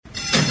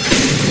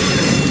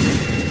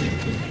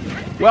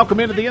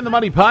Welcome into the In the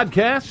Money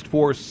podcast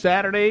for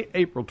Saturday,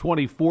 April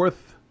 24th,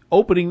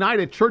 opening night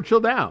at Churchill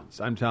Downs.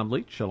 I'm Tom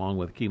Leach, along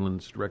with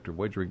Keeneland's Director of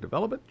Wagering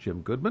Development,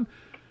 Jim Goodman.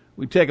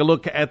 We take a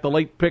look at the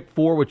late pick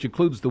four, which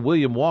includes the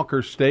William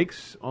Walker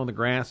Stakes on the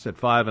grass at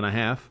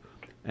 5.5.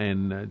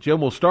 And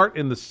Jim will start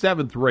in the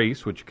seventh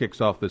race, which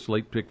kicks off this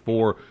late pick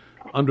four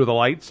under the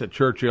lights at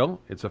Churchill.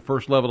 It's a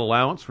first-level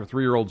allowance for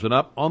 3-year-olds and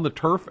up on the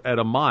turf at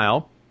a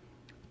mile.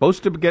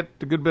 Supposed to get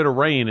a good bit of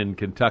rain in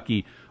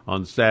Kentucky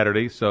on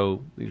Saturday,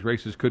 so these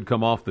races could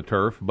come off the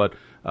turf, but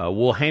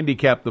we'll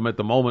handicap them at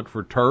the moment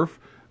for turf.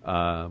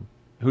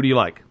 Who do you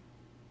like?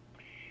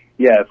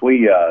 Yeah,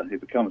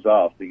 if it comes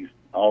off,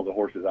 all the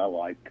horses I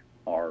like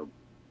are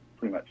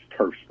pretty much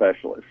turf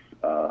specialists.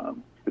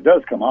 If it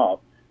does come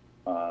off,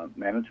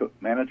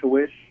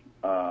 Manitowish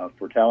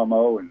for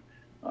Talamo and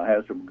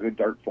has some good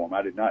dirt form.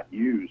 I did not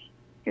use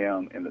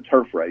him in the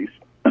turf race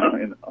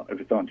if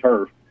it's on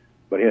turf,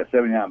 but he had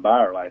 79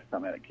 Beyer last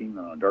time at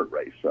Keeneland on a dirt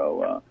race,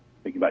 so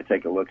I think you might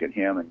take a look at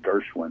him and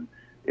Gershwin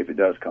if it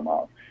does come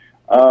off.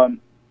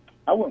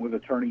 I went with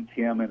Attorney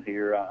Tim in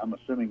here. I'm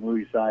assuming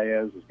Luis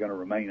Saez is going to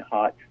remain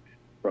hot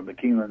from the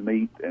Keeneland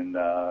meet and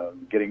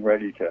getting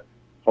ready to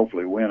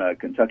hopefully win a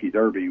Kentucky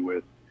Derby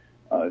with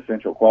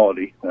Essential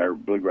Quality, their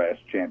bluegrass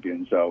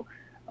champion. So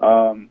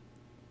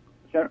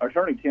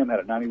Attorney Tim had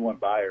a 91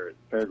 Beyer at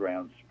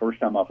Fairgrounds first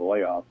time off the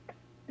layoff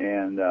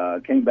and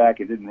came back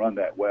and didn't run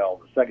that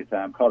well the second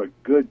time. Caught a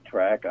good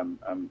track. I'm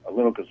a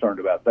little concerned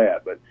about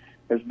that, but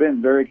has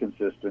been very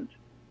consistent.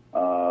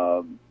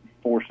 4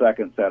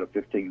 seconds out of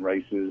 15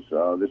 races.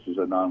 This is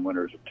a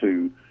non-winners of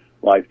 2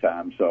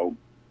 lifetime. So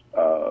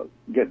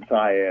getting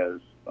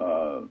Saez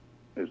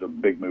is a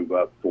big move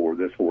up for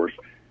this horse.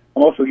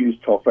 I'm also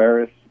used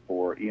Tolferis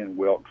for Ian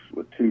Wilkes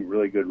with 2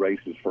 really good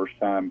races. First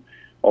time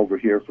over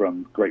here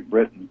from Great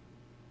Britain.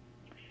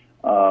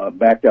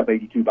 Backed up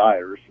 82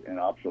 Beyers and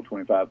optional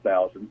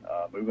 25,000.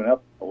 Moving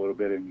up a little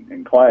bit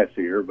in class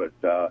here, but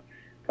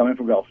coming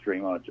from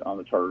Gulfstream on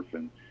the turf,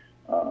 and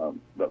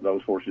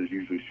those horses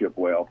usually ship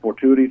well.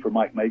 Fortuity for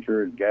Mike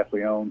Maker and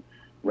Gaffleone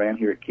ran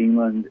here at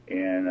Keeneland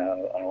in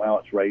an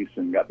allowance race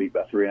and got beat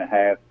by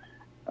 3.5.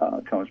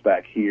 Comes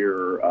back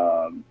here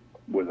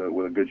with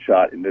a good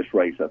shot in this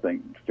race. I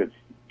think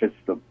fits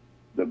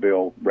the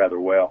bill rather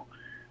well.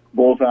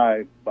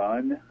 Bullseye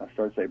Bun. I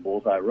started to say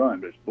Bullseye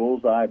Run, but it's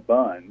Bullseye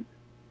Bun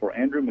for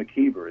Andrew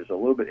McKeever is a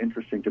little bit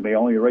interesting to me.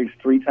 Only raced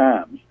 3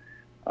 times.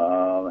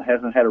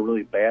 Hasn't had a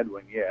really bad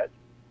one yet.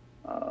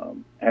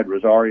 Had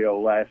Rosario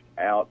last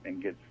out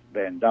and gets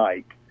Van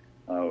Dyke.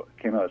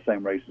 Came out of the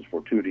same race as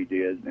Fortuity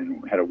did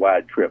and had a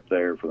wide trip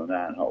there for the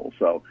 9 hole.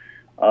 So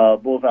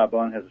Bullseye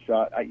Bun has a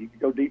shot. You could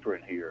go deeper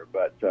in here,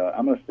 but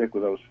I'm going to stick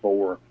with those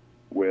 4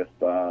 with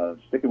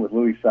sticking with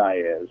Luis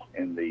Saez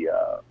in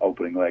the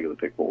opening leg of the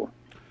pick 4.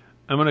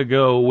 I'm going to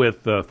go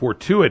with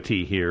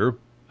Fortuity here,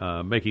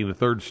 making the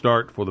 3rd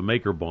start for the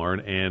Maker Barn,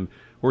 and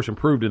horse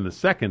improved in the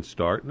 2nd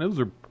start. And those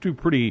are 2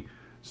 pretty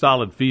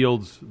solid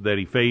fields that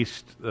he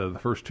faced the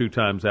first 2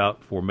 times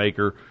out for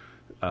Maker.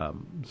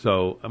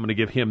 So I'm going to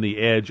give him the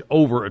edge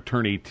over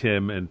Attorney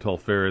Tim and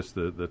Tolferis,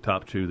 the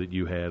top 2 that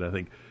you had. I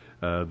think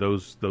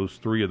those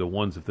 3 are the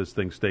ones if this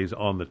thing stays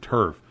on the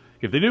turf.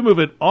 If they do move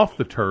it off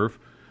the turf,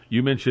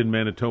 you mentioned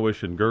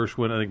Manitowish and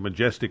Gershwin. I think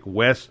Majestic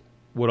West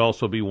would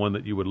also be one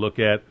that you would look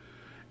at.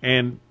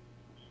 And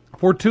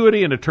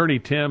Fortuity and Attorney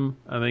Tim,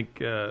 I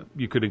think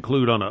you could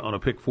include on a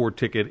pick 4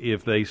 ticket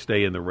if they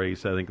stay in the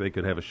race. I think they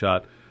could have a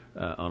shot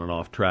on an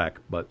off track.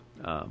 But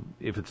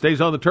if it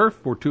stays on the turf,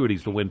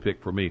 Fortuity's the win pick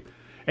for me.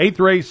 8th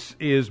race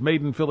is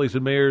Maiden Fillies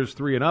and Mares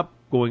 3 and up,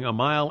 going 1.25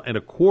 miles.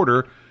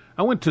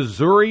 I went to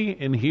Zuri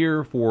in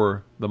here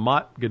for the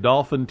Mott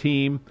Godolphin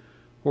team.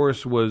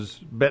 Horse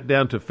was bet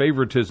down to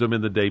favoritism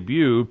in the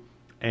debut,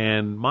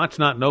 and Mott's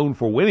not known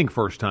for winning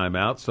first time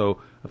out,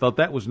 so I thought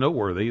that was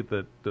noteworthy,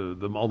 that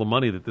all the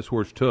money that this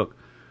horse took.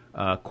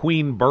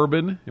 Queen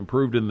Bourbon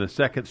improved in the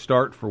 2nd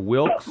start for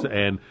Wilkes,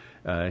 and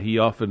he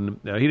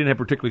didn't have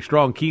particularly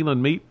strong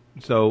Keeneland meet,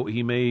 so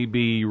he may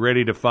be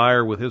ready to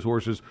fire with his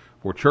horses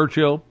for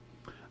Churchill.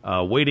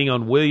 Waiting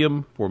on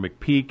William for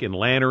McPeak and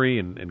Lannery,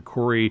 and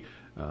Corey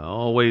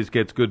always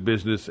gets good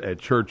business at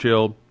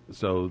Churchill,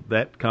 so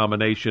that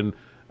combination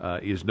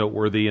is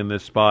noteworthy in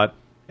this spot.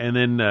 And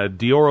then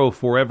Dioro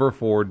Forever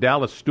for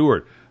Dallas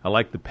Stewart. I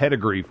like the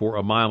pedigree for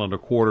 1.25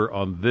 miles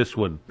on this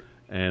one.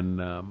 And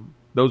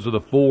those are the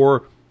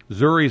 4.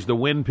 Zuri's the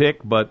win pick,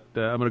 but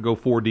I'm going to go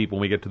 4 deep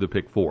when we get to the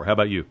pick 4. How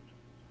about you?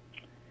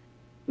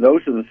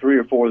 Those are the 3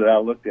 or 4 that I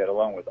looked at,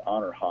 along with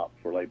Honor Hop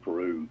for Le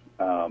Peroux.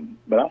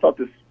 But I thought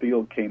this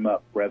field came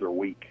up rather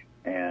weak.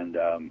 And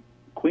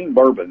Queen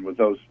Bourbon, with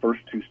those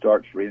first 2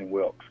 starts for Ian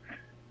Wilkes,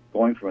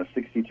 going from a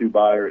 62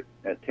 Beyer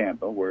at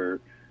Tampa, where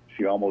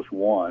she almost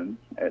won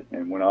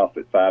and went off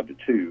at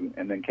 5-2,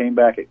 and then came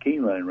back at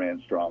Keeneland and ran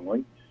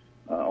strongly.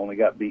 Only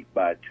got beat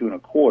by 2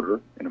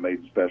 1/4 in a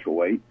maiden special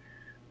weight.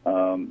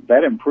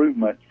 That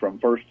improvement from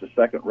first to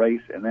second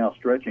race, and now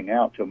stretching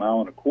out to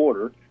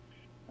 1.25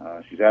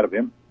 miles. She's out of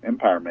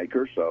Empire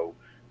Maker, so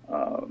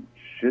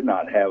should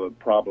not have a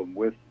problem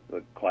with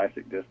the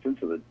classic distance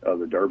of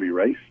the Derby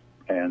race.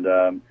 And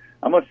I'm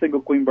going to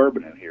single Queen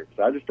Bourbon in here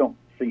because I just don't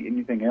see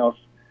anything else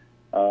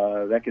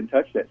that can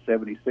touch that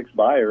 76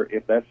 buyer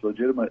if that's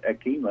legitimate at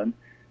Keeneland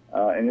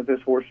and if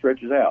this horse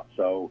stretches out.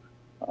 So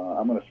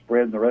I'm going to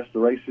spread in the rest of the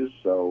races.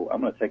 So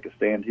I'm going to take a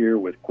stand here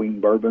with Queen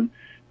Bourbon.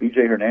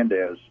 B.J.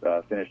 Hernandez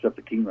finished up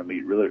the Keeneland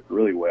meet really,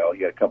 really well.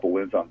 He had a couple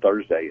wins on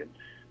Thursday,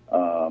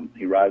 and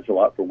he rides a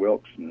lot for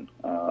Wilkes. And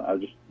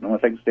I'm going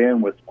to take a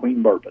stand with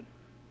Queen Bourbon.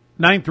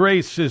 Ninth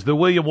race is the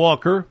William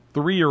Walker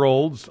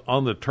 3-year-olds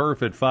on the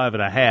turf at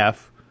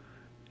 5.5.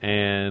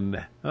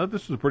 And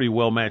this was a pretty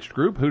well-matched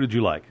group. Who did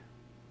you like?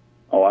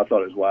 Oh, I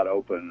thought it was wide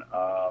open.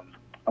 I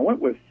went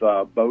with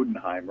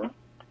Bodenheimer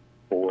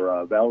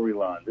for Valerie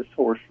Lund. This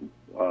horse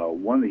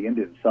won the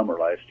Indian Summer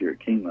last year at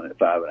Keeneland at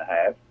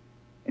 5.5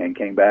 and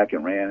came back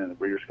and ran in the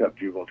Breeders' Cup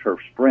Juvenile Turf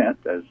Sprint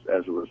as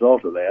a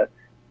result of that.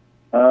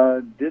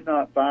 Did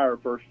not fire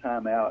first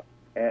time out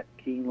at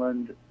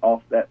Keeneland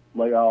off that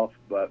layoff,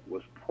 but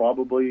was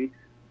probably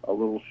a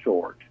little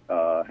short.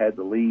 Had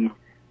the lead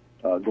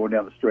going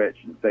down the stretch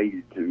and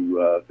faded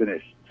to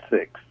finish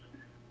sixth.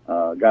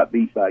 Got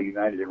beat by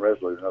United and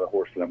Resolute, another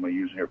horse that I'm going to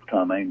use here for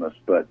Tom Amos.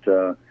 But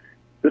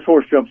this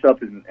horse jumps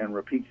up and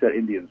repeats that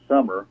Indian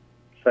Summer.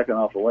 Second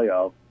off the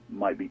layoff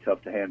might be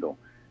tough to handle.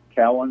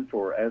 Cowan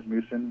for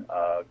Asmussen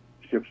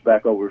ships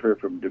back over here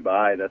from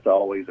Dubai. That's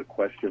always a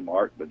question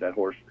mark, but that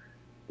horse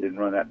didn't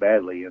run that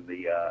badly in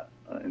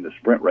the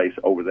sprint race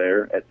over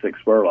there at 6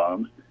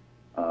 furlongs.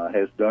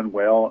 Has done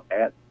well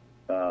at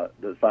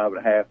the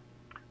 5.5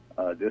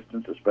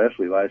 distance,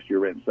 especially last year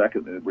ran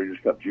second in the Breeders'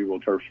 Cup Juvenile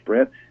Turf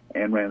Sprint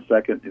and ran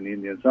second in the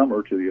Indian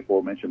Summer to the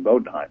aforementioned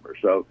Bodenheimer.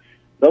 So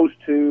those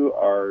two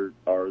are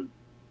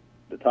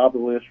the top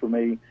of the list for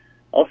me.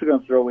 Also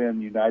going to throw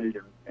in United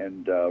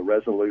and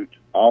Resolute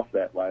off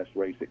that last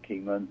race at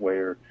Keeneland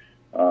where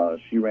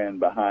she ran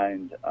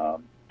behind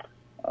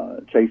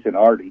Chase and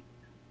Artie.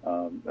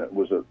 That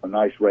was a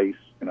nice race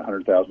in a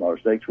 $100,000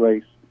 stakes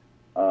race.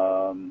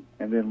 And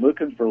then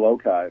looking for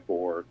Loci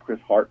for Chris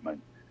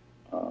Hartman.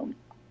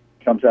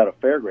 Comes out of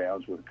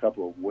Fairgrounds with a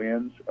couple of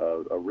wins,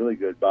 a really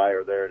good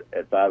buyer there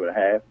at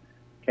 5.5.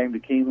 Came to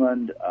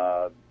Keeneland,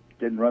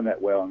 didn't run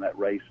that well in that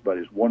race, but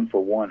is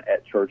 1-for-1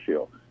 at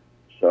Churchill.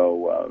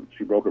 So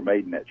she broke her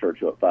maiden at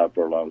Churchill at 5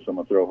 furlongs. So I'm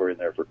going to throw her in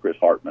there for Chris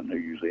Hartman, who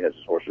usually has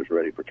his horses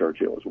ready for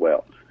Churchill as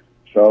well.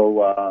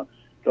 So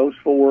those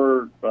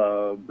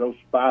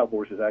 5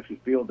 horses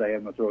actually field day.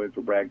 I'm going to throw in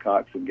for Brad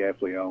Cox and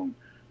Gaffleone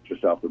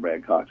just off the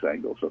Brad Cox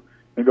angle. So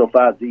I'm going to go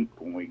 5 deep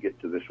when we get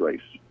to this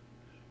race.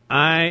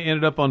 I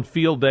ended up on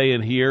field day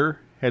in here,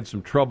 had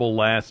some trouble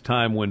last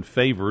time when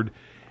favored,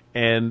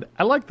 and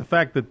I like the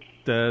fact that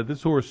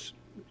this horse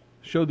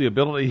showed the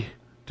ability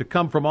to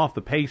come from off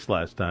the pace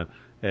last time.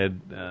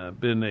 Had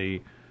been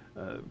a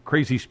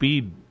crazy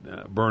speed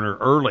burner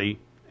early,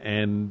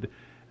 and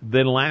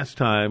then last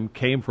time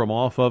came from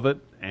off of it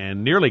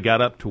and nearly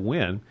got up to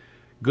win.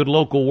 Good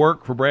local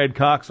work for Brad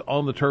Cox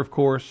on the turf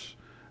course.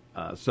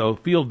 So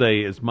field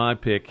day is my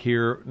pick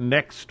here.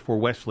 Next for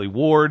Wesley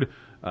Ward.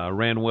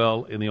 Ran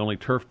well in the only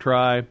turf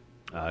try.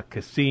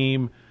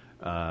 Kasim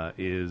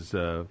is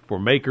for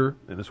Maker,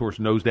 and this horse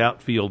nosed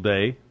out field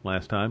day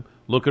last time.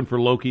 Looking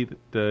for Loki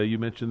that you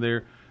mentioned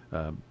there.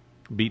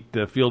 Beat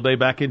field day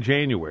back in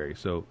January.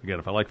 So, again,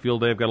 if I like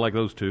field day, I've got to like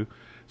those two.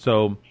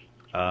 So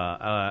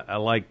I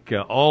like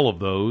all of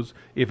those.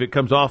 If it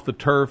comes off the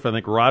turf, I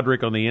think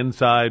Roderick on the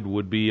inside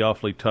would be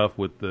awfully tough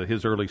with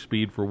his early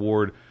speed for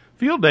Ward.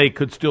 Field day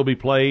could still be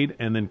played,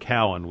 and then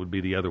Cowan would be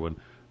the other one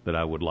that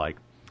I would like.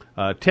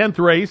 10th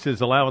race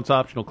is allowance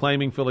optional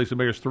claiming. Fillies and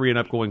Bears 3 and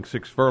up going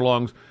 6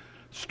 furlongs.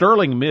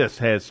 Sterling Miss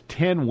has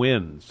 10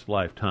 wins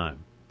lifetime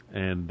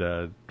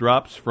and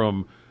drops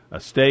from a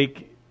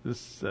stake,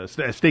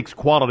 stakes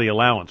quality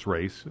allowance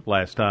race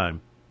last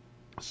time.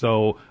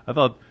 So I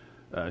thought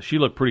she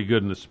looked pretty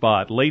good in the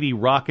spot. Lady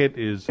Rocket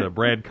is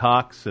Brad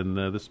Cox, and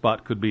the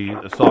spot could be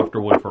a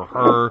softer one for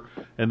her.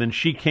 And then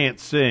She Can't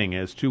Sing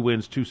has 2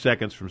 wins, 2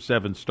 seconds from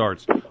 7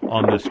 starts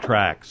on this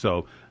track.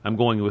 So I'm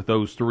going with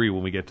those 3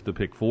 when we get to the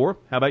pick 4.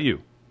 How about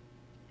you?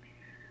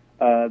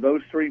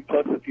 Those 3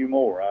 plus a few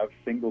more. I've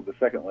singled the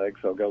second leg,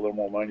 so I've got a little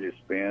more money to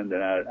spend.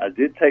 And I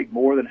did take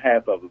more than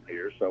half of them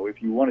here. So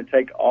if you want to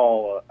take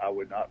all, I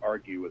would not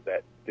argue with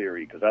that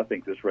theory because I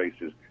think this race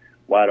is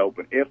wide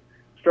open. If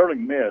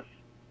Sterling Miss,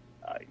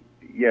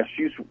 yes,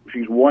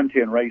 she's won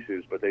 10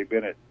 races, but they've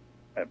been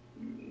at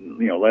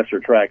lesser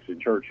tracks in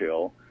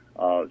Churchill.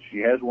 She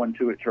has won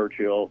 2 at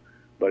Churchill,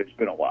 but it's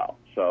been a while.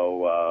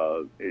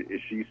 So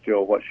is she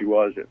still what she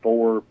was at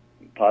 4?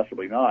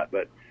 Possibly not.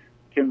 But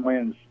 10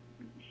 wins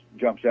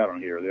jumps out on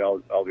here.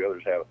 All the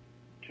others have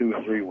 2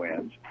 and 3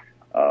 wins.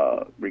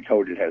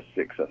 Recoded has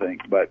 6, I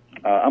think. But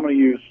I'm going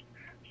to use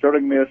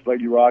Sterling Miss,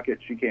 Lady Rocket.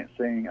 She Can't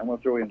Sing. I'm going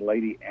to throw in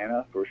Lady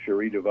Anna for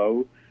Cherie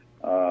DeVoe.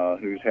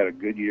 Who's had a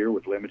good year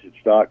with limited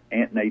stock.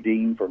 Aunt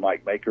Nadine for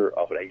Mike Maker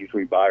off an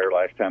 83 buyer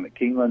last time at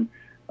Keeneland.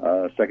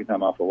 Second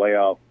time off the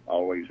layoff,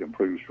 always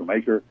improves for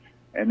Maker.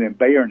 And then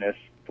Bayerness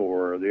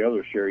for the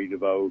other Cherie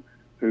DeVoe,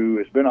 who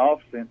has been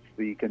off since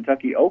the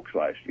Kentucky Oaks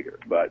last year.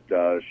 But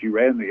she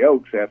ran the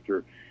Oaks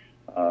after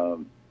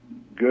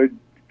good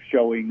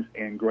showings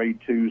in grade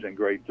 2s and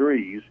grade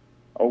 3s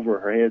over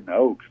her head in the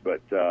Oaks,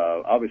 but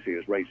obviously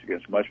has raced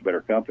against much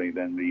better company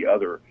than the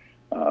other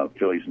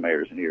fillies and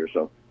mares in here.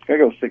 So got to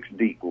go 6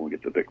 deep when we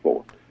get to pick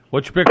 4.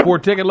 What's your pick 4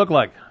 ticket look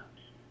like?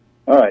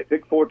 All right,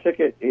 pick 4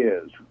 ticket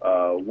is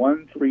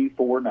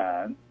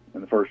 1-3-4-9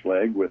 in the first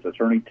leg with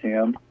Attorney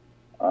Tim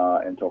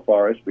and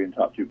Telfaris being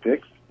top 2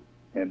 picks,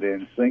 and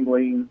then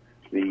singling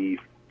the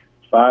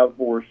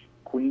 5-horse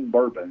Queen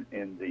Bourbon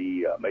in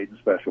the maiden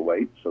special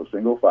weight, so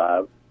single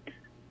 5.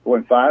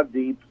 Going 5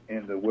 deep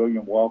in the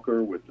William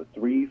Walker with the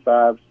 3,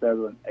 5,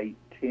 7, 8,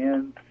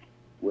 10,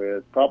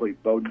 with probably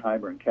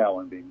Bodenheimer and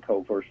Cowan being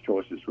co-first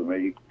choices for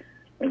me.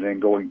 And then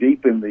going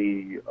deep in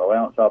the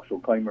allowance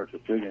optional claimer to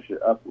finish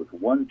it up with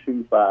 1,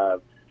 2,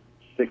 5,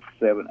 6,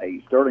 7,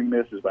 8. Sterling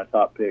Miss is my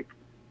top pick,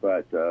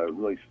 but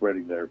really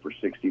spreading there for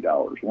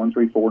 $60. 1,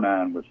 3, 4,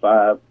 9 with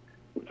 5,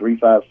 with 3,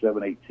 5,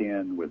 7, 8,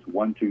 10, with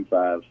 1, 2,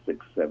 5,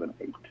 6, 7,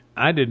 8.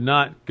 I did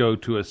not go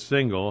to a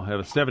single,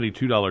 have a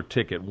 $72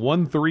 ticket.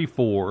 1, 3,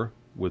 4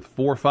 with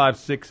 4, 5,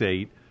 6,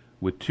 8,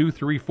 with 2,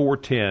 3, 4,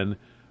 10,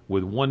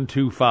 with 1,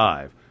 2,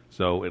 5.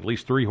 So at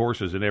least 3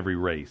 horses in every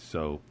race.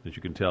 So as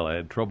you can tell, I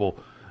had trouble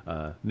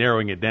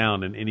narrowing it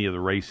down in any of the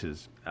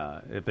races.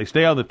 If they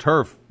stay on the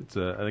turf, it's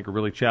I think a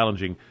really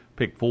challenging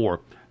pick 4.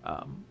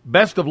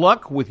 Best of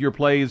luck with your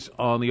plays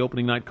on the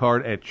opening night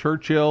card at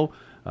Churchill.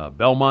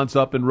 Belmont's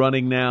up and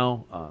running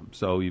now,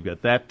 so you've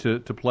got that to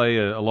play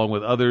along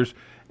with others.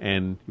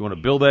 And you want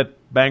to build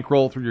that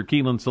bankroll through your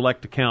Keeneland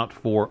Select account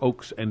for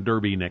Oaks and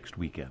Derby next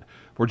weekend.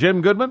 For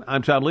Jim Goodman,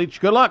 I'm Todd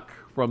Leach. Good luck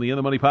from the In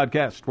the Money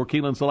podcast for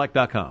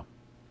KeenelandSelect.com.